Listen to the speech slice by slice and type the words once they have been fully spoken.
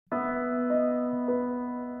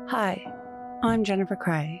Hi, I'm Jennifer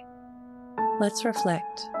Cray. Let's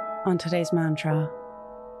reflect on today's mantra.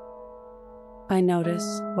 I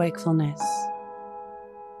notice wakefulness.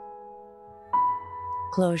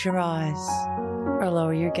 Close your eyes or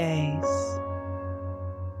lower your gaze.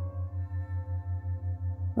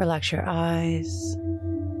 Relax your eyes.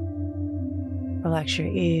 Relax your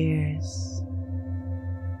ears.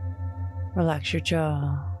 Relax your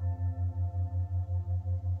jaw.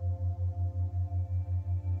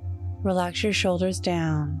 Relax your shoulders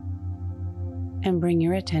down and bring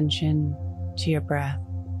your attention to your breath.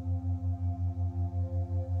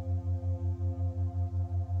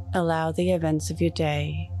 Allow the events of your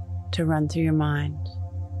day to run through your mind,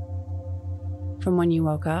 from when you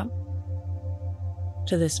woke up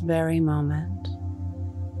to this very moment,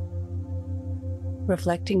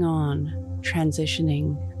 reflecting on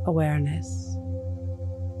transitioning awareness.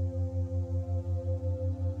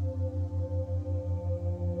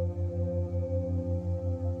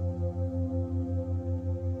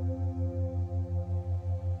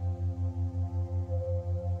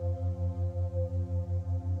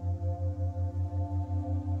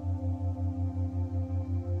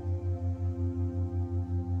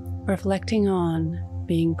 Reflecting on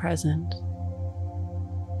being present.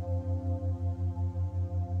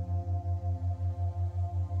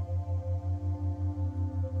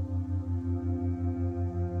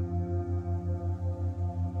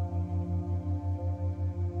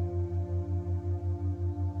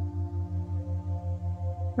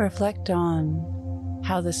 Reflect on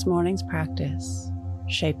how this morning's practice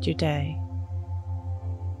shaped your day.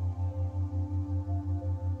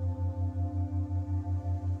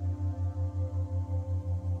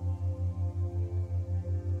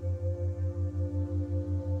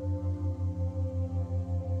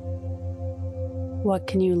 What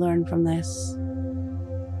can you learn from this?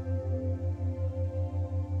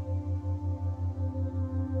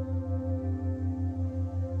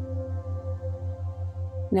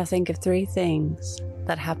 Now think of 3 things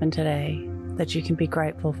that happened today that you can be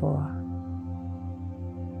grateful for.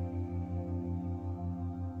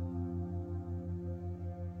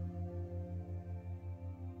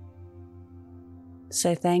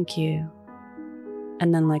 Say thank you,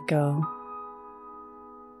 and then let go.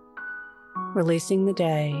 Releasing the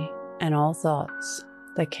day and all thoughts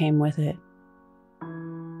that came with it.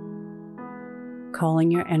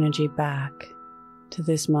 Calling your energy back to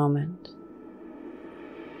this moment.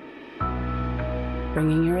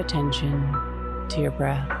 Bringing your attention to your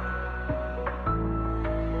breath.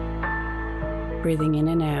 Breathing in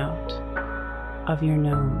and out of your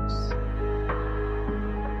nose.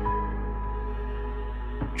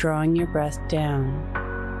 Drawing your breath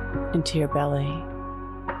down into your belly,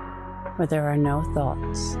 where there are no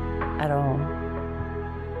thoughts at all.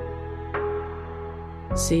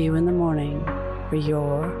 See you in the morning for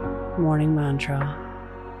your morning mantra.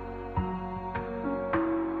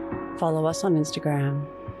 Follow us on Instagram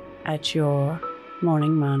at Your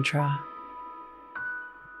Morning Mantra.